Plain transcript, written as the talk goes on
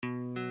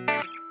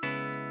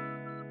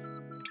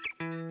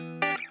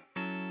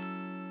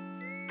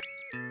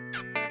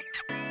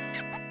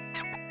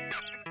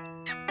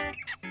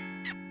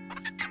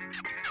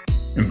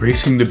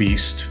Embracing the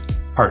Beast,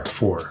 Part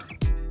 4,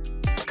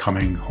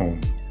 Coming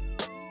Home.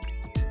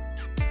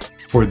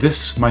 For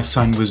this my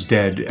son was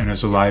dead and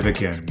is alive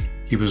again.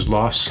 He was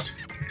lost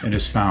and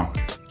is found.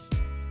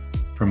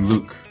 From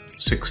Luke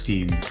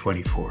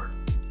 16:24.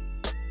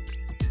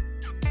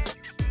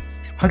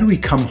 How do we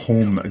come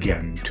home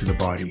again to the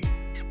body?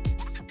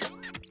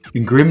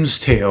 In Grimm's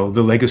tale,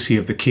 the legacy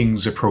of the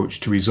king's approach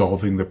to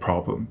resolving the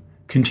problem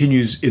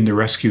continues in the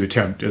rescue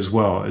attempt as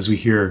well, as we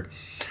hear,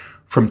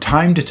 from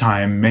time to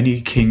time many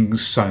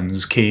kings'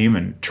 sons came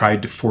and tried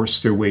to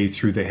force their way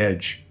through the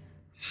hedge.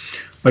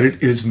 But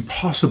it is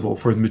impossible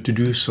for them to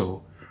do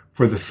so,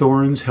 for the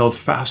thorns held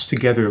fast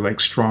together like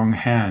strong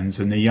hands,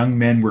 and the young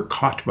men were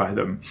caught by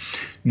them,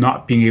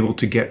 not being able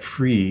to get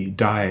free,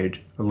 died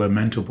a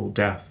lamentable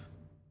death.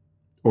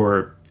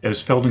 Or,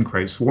 as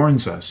Feldenkrais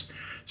warns us,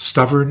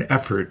 stubborn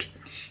effort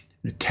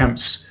and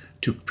attempts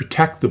to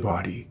protect the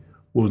body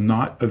will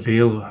not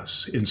avail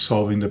us in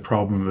solving the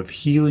problem of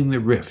healing the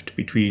rift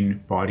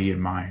between body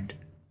and mind.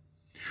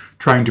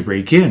 Trying to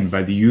break in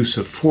by the use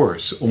of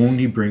force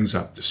only brings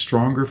up the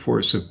stronger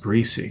force of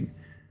bracing,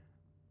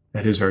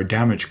 that is our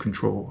damage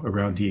control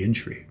around the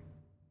injury.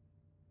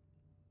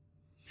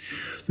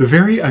 The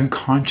very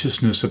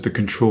unconsciousness of the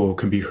control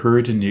can be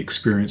heard in the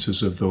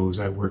experiences of those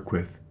I work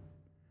with.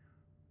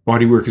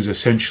 Bodywork is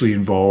essentially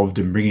involved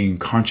in bringing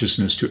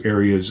consciousness to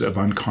areas of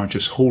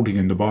unconscious holding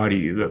in the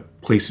body, the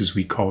places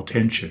we call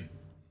tension.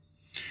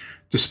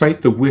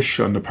 Despite the wish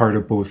on the part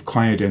of both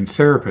client and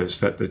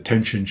therapist that the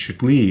tension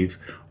should leave,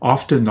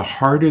 often the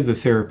harder the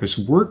therapist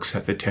works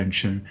at the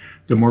tension,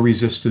 the more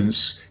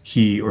resistance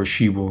he or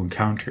she will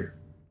encounter.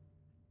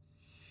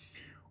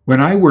 When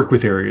I work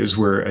with areas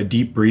where a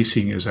deep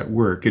bracing is at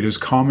work, it is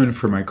common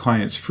for my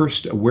client's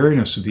first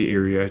awareness of the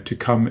area to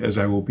come as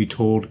I will be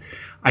told,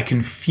 I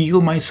can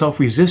feel myself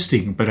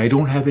resisting, but I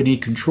don't have any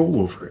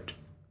control over it.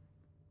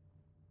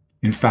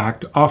 In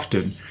fact,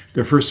 often,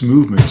 the first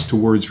movements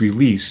towards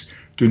release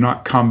do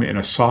not come in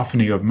a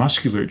softening of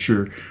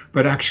musculature,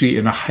 but actually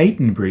in a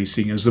heightened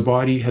bracing as the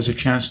body has a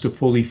chance to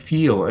fully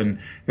feel and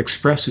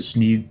express its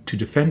need to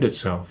defend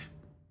itself.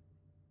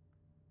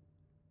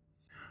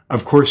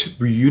 Of course,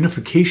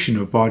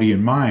 reunification of body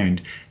and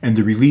mind and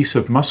the release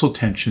of muscle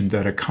tension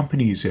that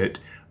accompanies it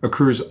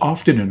occurs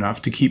often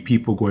enough to keep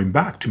people going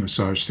back to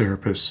massage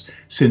therapists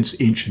since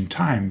ancient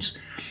times.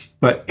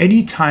 But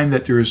any time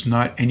that there is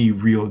not any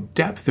real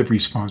depth of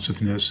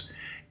responsiveness,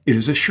 it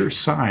is a sure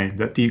sign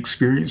that the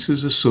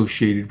experiences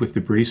associated with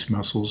the braced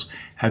muscles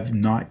have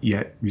not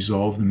yet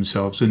resolved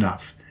themselves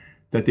enough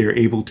that they are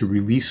able to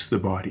release the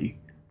body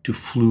to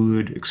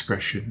fluid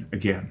expression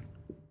again.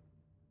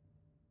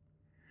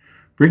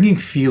 Bringing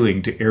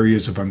feeling to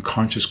areas of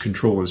unconscious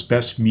control is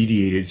best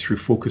mediated through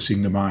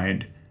focusing the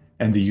mind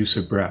and the use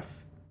of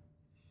breath.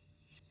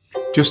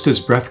 Just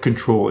as breath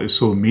control is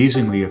so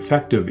amazingly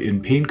effective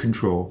in pain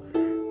control,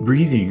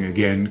 breathing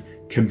again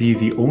can be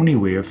the only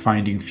way of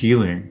finding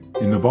feeling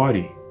in the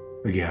body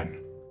again.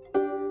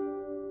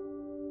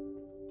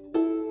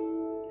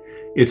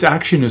 Its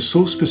action is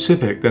so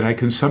specific that I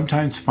can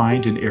sometimes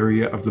find an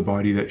area of the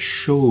body that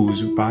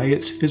shows by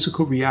its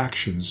physical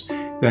reactions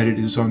that it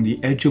is on the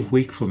edge of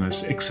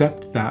wakefulness,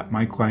 except that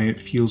my client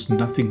feels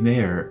nothing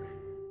there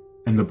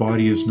and the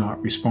body is not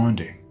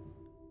responding.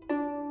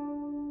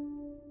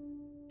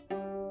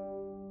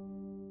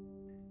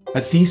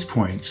 At these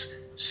points,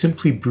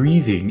 simply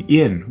breathing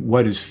in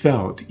what is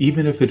felt,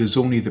 even if it is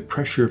only the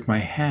pressure of my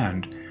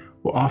hand,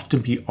 will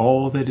often be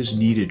all that is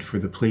needed for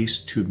the place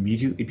to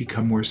immediately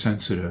become more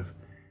sensitive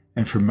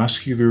and for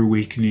muscular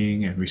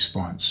awakening and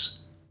response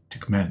to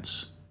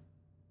commence.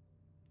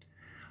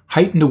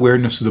 Heightened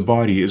awareness of the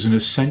body is an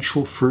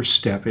essential first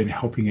step in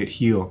helping it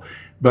heal,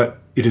 but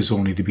it is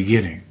only the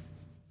beginning.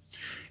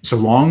 It's a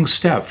long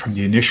step from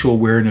the initial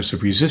awareness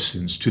of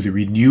resistance to the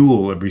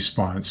renewal of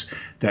response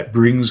that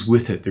brings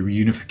with it the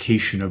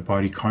reunification of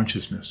body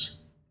consciousness.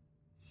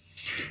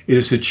 It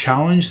is a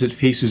challenge that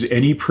faces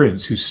any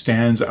prince who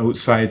stands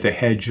outside the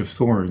hedge of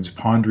thorns,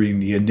 pondering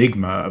the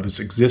enigma of its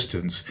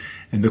existence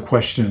and the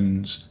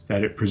questions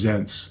that it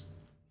presents.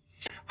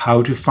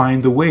 How to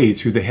find the way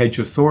through the hedge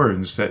of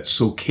thorns that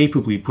so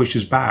capably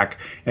pushes back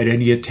at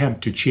any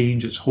attempt to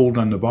change its hold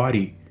on the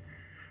body.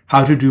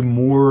 How to do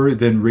more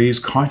than raise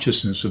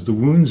consciousness of the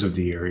wounds of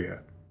the area.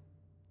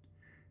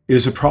 It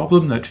is a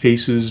problem that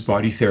faces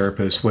body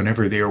therapists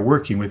whenever they are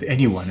working with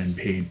anyone in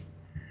pain.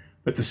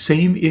 But the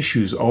same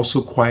issues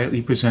also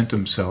quietly present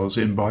themselves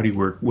in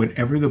bodywork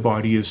whenever the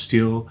body is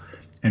still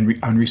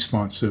and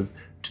unresponsive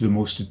to the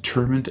most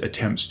determined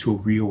attempts to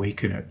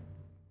reawaken it.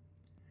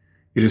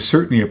 It is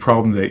certainly a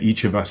problem that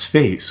each of us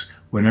face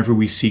whenever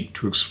we seek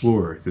to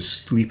explore the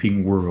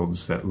sleeping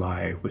worlds that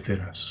lie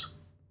within us.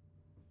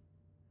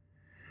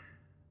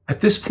 At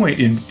this point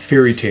in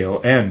fairy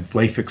tale and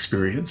life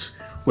experience,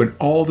 when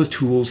all the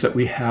tools that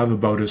we have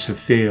about us have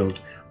failed,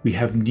 we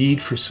have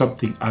need for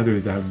something other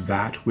than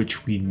that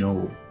which we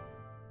know.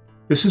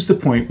 This is the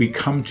point we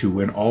come to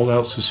when all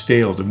else has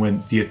failed and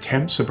when the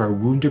attempts of our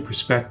wounded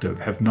perspective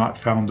have not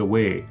found a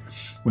way,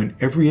 when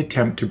every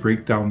attempt to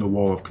break down the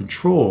wall of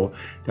control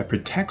that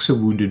protects a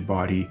wounded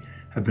body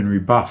have been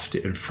rebuffed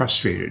and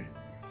frustrated.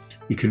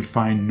 We can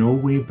find no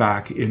way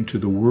back into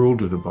the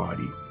world of the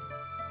body,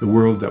 the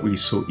world that we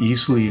so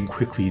easily and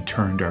quickly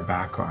turned our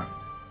back on.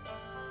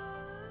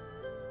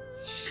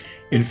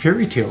 In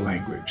fairy tale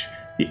language,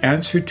 the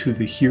answer to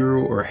the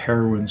hero or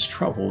heroine's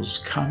troubles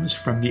comes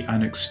from the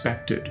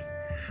unexpected,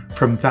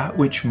 from that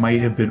which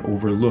might have been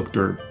overlooked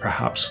or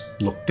perhaps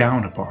looked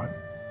down upon.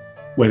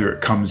 Whether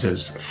it comes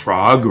as a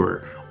frog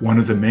or one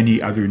of the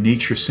many other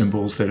nature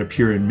symbols that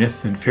appear in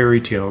myth and fairy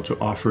tale to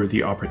offer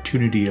the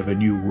opportunity of a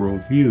new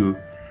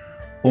worldview,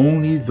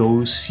 only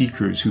those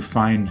seekers who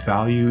find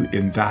value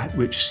in that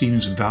which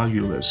seems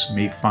valueless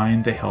may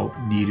find the help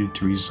needed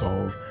to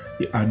resolve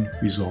the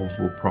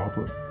unresolvable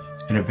problem,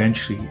 and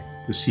eventually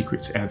the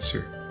secret's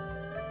answer.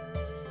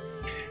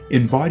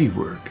 In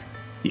bodywork,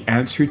 the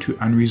answer to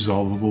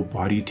unresolvable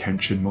body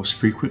tension most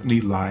frequently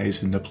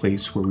lies in the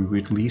place where we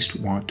would least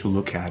want to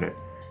look at it,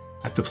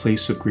 at the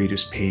place of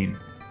greatest pain.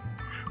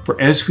 For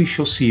as we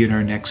shall see in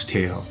our next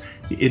tale,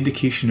 the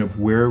indication of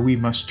where we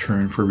must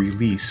turn for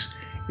release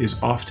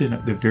is often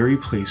at the very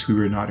place we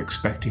were not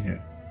expecting it.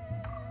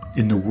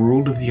 In the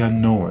world of the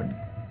unknown,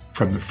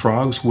 from the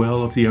frog's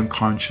well of the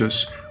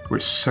unconscious, where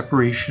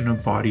separation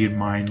of body and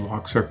mind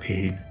locks our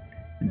pain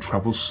and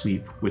troubles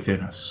sleep within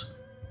us.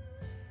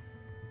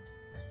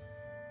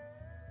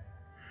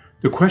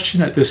 The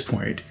question at this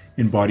point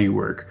in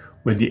bodywork,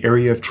 when the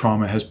area of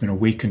trauma has been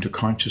awakened to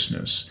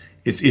consciousness,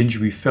 its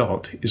injury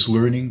felt, is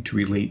learning to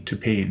relate to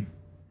pain.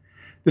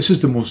 This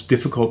is the most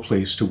difficult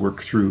place to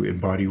work through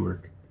in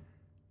bodywork.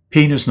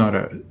 Pain is not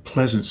a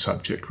pleasant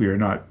subject. We are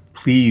not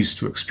pleased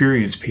to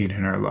experience pain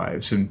in our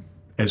lives, and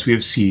as we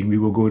have seen, we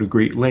will go to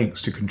great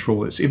lengths to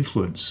control its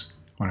influence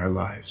on our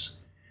lives.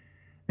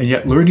 And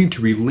yet learning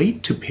to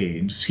relate to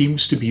pain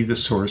seems to be the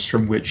source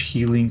from which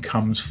healing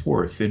comes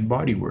forth in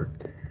bodywork.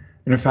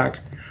 And in fact,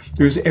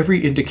 there is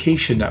every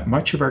indication that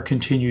much of our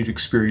continued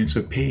experience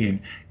of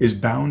pain is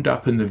bound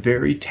up in the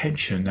very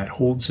tension that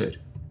holds it.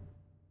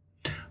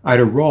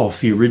 Ida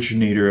Rolf, the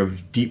originator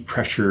of deep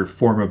pressure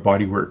form of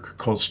bodywork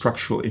called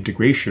structural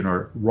integration,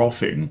 or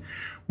Rolfing,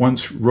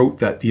 once wrote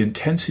that the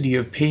intensity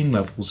of pain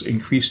levels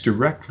increased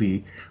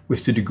directly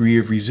with the degree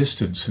of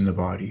resistance in the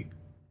body.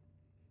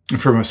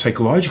 And from a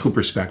psychological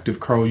perspective,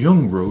 Carl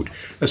Jung wrote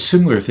a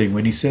similar thing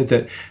when he said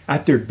that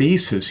at their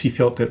basis, he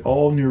felt that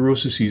all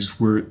neuroses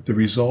were the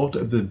result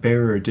of the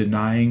bearer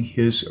denying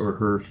his or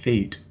her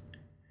fate.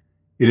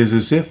 It is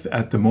as if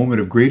at the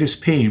moment of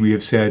greatest pain we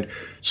have said,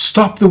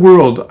 "Stop the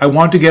world, I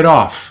want to get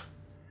off."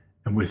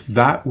 And with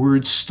that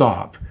word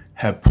stop,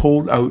 have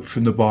pulled out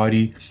from the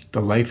body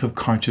the life of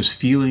conscious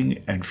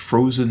feeling and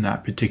frozen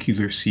that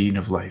particular scene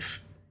of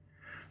life.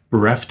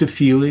 Bereft of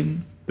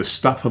feeling, the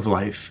stuff of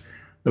life,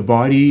 the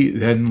body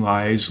then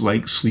lies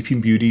like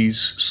Sleeping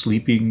Beauty's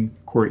sleeping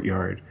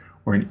courtyard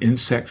or an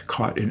insect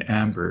caught in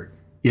amber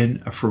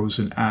in a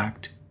frozen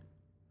act.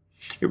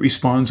 It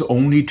responds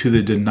only to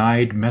the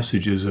denied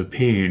messages of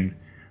pain,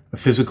 a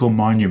physical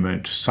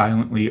monument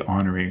silently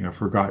honoring a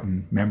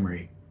forgotten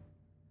memory.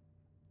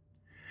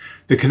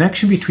 The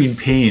connection between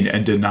pain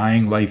and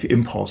denying life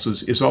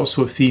impulses is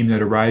also a theme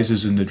that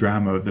arises in the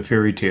drama of the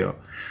fairy tale.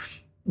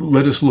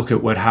 Let us look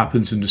at what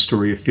happens in the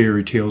story of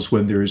fairy tales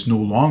when there is no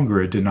longer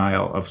a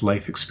denial of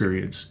life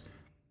experience.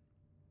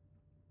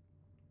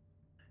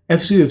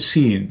 As we have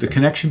seen, the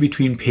connection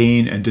between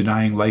pain and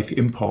denying life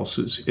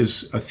impulses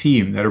is a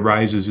theme that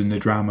arises in the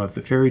drama of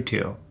the fairy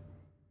tale.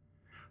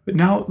 But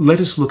now let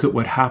us look at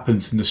what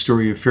happens in the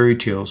story of fairy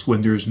tales when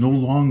there is no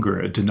longer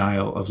a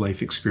denial of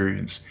life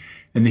experience,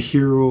 and the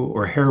hero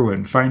or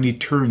heroine finally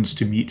turns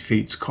to meet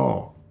fate's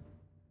call.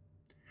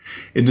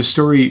 In the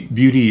story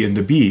Beauty and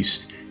the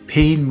Beast,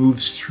 pain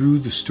moves through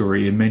the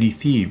story in many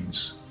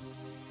themes.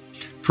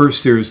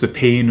 First, there is the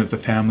pain of the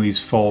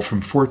family's fall from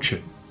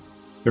fortune.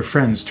 Their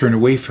friends turn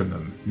away from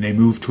them, and they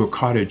move to a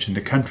cottage in the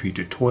country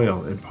to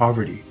toil in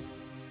poverty.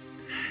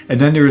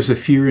 And then there is the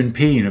fear and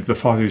pain of the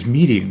father's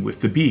meeting with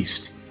the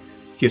beast.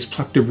 He has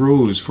plucked a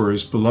rose for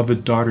his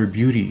beloved daughter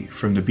Beauty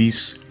from the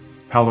beast's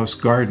palace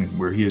garden,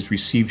 where he has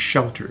received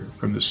shelter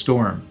from the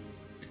storm.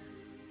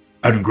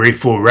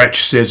 "Ungrateful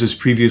wretch," says his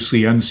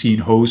previously unseen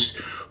host,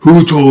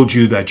 "who told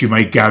you that you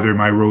might gather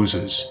my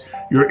roses?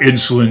 Your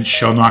insolence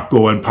shall not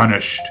go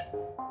unpunished."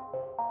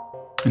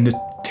 And the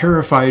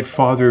terrified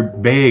father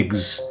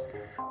begs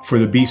for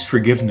the beast's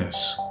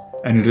forgiveness,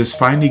 and it is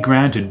finally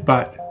granted,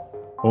 but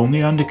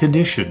only on the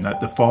condition that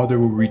the father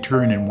will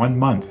return in 1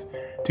 month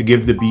to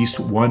give the beast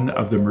one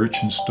of the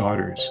merchant's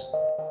daughters,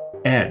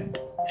 and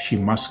she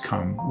must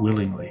come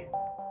willingly.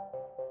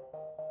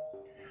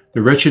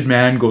 The wretched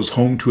man goes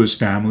home to his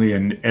family,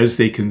 and as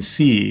they can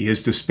see,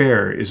 his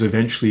despair is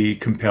eventually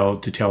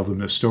compelled to tell them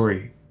the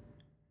story.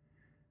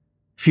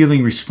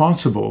 Feeling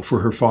responsible for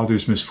her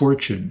father's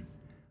misfortune,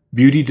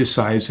 Beauty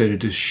decides that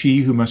it is she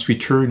who must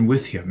return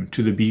with him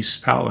to the beast's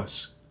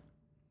palace.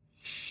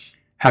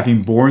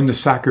 Having borne the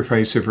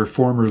sacrifice of her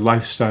former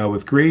lifestyle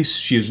with grace,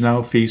 she is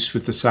now faced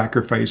with the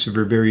sacrifice of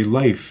her very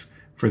life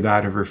for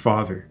that of her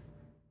father.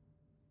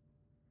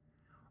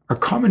 Our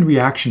common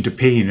reaction to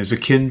pain is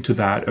akin to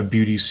that of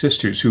Beauty's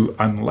sisters, who,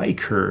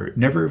 unlike her,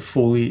 never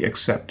fully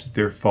accepted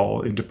their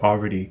fall into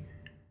poverty.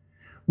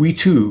 We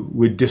too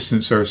would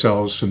distance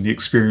ourselves from the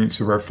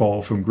experience of our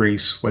fall from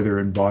grace, whether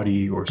in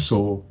body or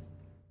soul.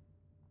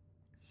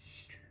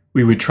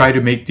 We would try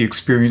to make the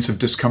experience of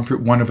discomfort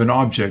one of an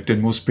object,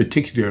 and most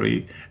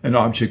particularly an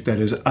object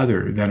that is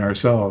other than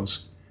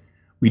ourselves.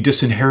 We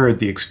disinherit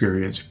the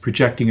experience,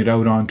 projecting it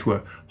out onto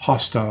a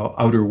hostile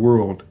outer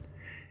world.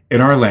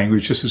 In our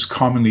language, this is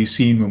commonly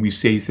seen when we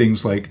say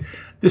things like,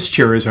 "This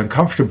chair is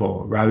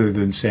uncomfortable," rather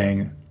than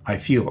saying, "I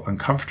feel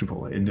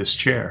uncomfortable in this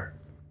chair."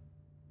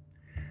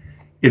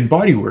 In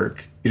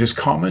bodywork, it is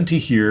common to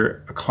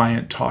hear a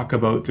client talk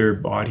about their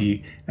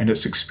body and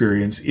its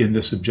experience in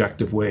this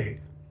objective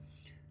way.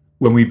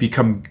 When we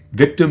become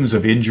victims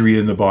of injury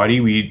in the body,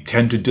 we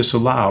tend to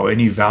disallow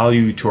any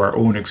value to our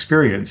own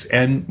experience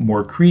and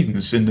more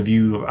credence in the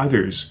view of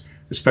others,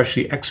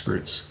 especially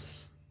experts.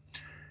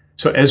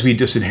 So as we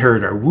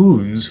disinherit our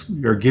wounds,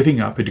 we are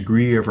giving up a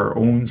degree of our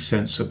own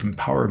sense of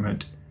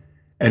empowerment.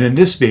 And in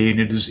this vein,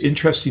 it is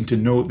interesting to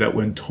note that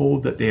when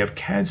told that they have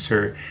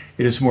cancer,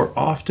 it is more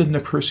often the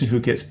person who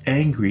gets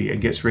angry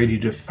and gets ready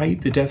to fight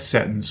the death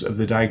sentence of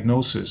the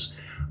diagnosis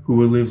who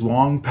will live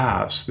long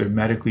past their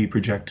medically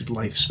projected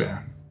lifespan.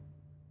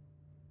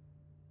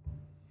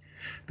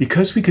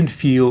 Because we can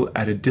feel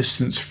at a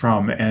distance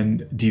from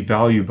and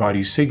devalue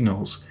body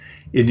signals,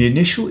 in the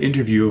initial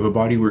interview of a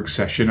bodywork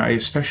session, I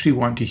especially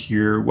want to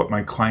hear what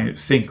my client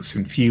thinks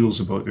and feels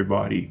about their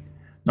body,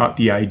 not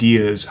the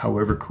ideas,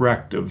 however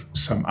correct, of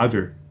some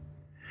other.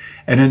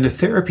 And in the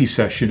therapy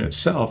session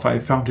itself, I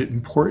found it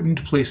important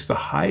to place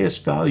the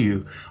highest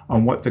value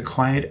on what the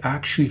client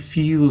actually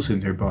feels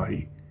in their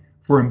body.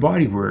 For in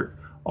bodywork,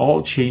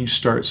 all change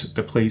starts at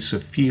the place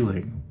of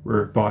feeling,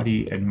 where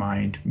body and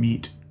mind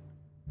meet.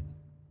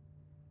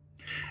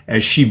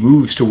 As she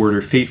moves toward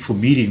her fateful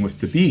meeting with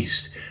the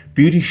beast,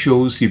 Beauty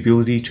shows the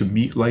ability to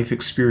meet life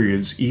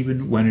experience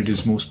even when it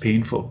is most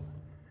painful.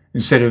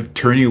 Instead of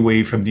turning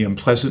away from the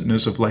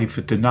unpleasantness of life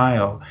with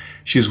denial,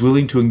 she is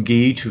willing to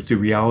engage with the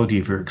reality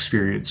of her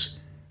experience.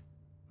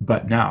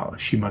 But now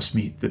she must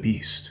meet the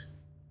beast.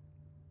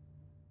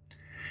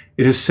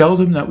 It is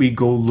seldom that we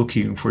go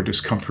looking for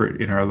discomfort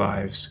in our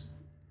lives.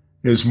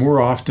 It is more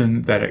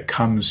often that it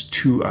comes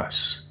to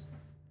us.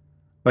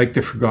 Like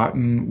the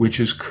forgotten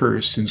witch's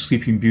curse in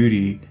Sleeping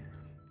Beauty,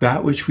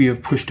 that which we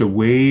have pushed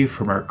away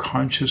from our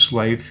conscious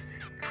life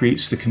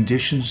creates the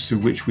conditions through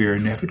which we are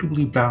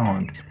inevitably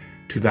bound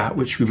to that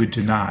which we would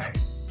deny,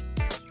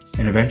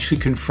 and eventually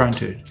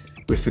confronted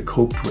with the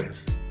coped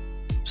with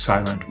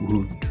silent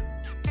wound.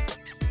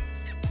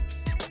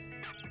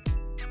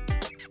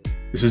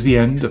 This is the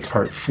end of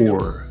part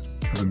 4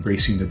 of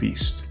Embracing the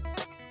Beast.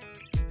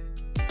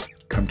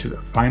 Come to the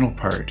final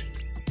part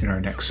in our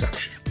next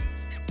section.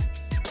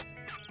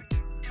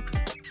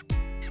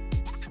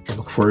 I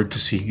look forward to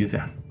seeing you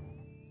then.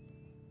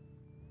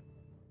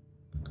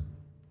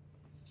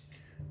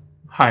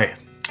 Hi,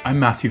 I'm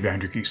Matthew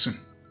Vandergiesen.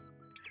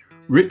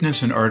 Written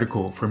as an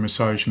article for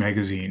Massage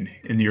magazine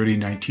in the early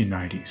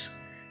 1990s,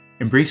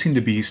 Embracing the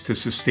Beast has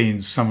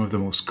sustained some of the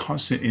most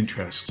constant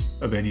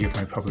interest of any of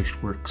my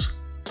published works.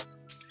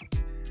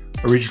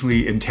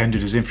 Originally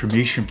intended as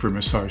information for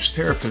massage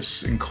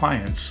therapists and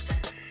clients,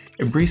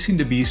 Embracing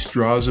the Beast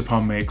draws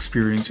upon my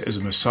experience as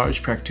a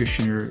massage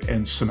practitioner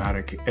and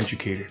somatic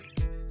educator.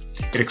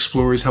 It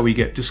explores how we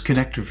get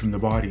disconnected from the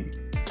body,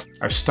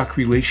 our stuck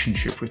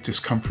relationship with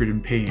discomfort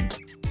and pain,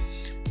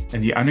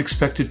 and the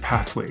unexpected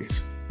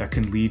pathways that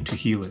can lead to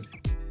healing.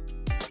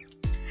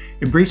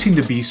 Embracing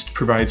the Beast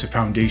provides a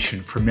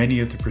foundation for many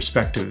of the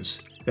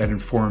perspectives that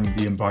inform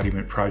the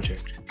Embodiment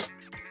Project.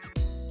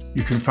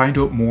 You can find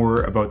out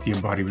more about the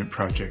Embodiment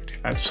Project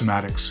at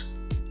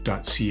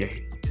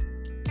somatics.ca.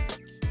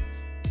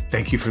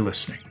 Thank you for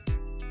listening.